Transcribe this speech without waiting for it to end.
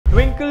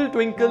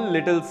Twinkle twinkle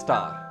little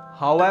star,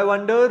 how I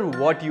wonder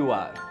what you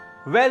are.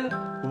 Well,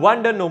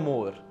 wonder no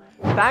more.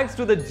 Thanks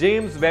to the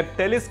James Webb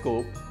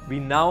telescope, we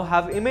now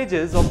have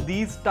images of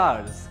these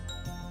stars.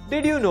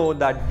 Did you know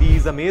that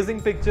these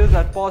amazing pictures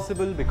are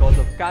possible because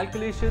of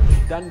calculations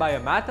done by a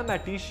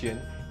mathematician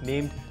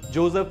named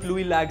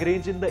Joseph-Louis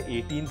Lagrange in the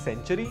 18th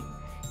century?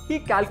 He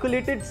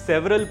calculated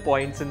several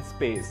points in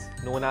space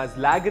known as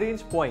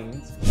Lagrange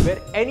points,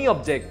 where any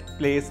object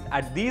placed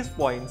at these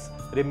points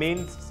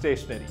remains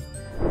stationary.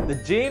 The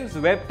James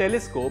Webb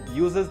telescope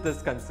uses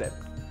this concept.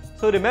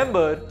 So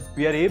remember,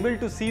 we are able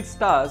to see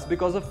stars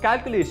because of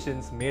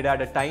calculations made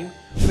at a time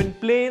when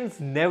planes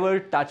never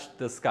touched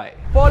the sky.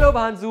 Follow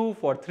Bhanzu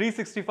for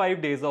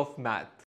 365 days of math.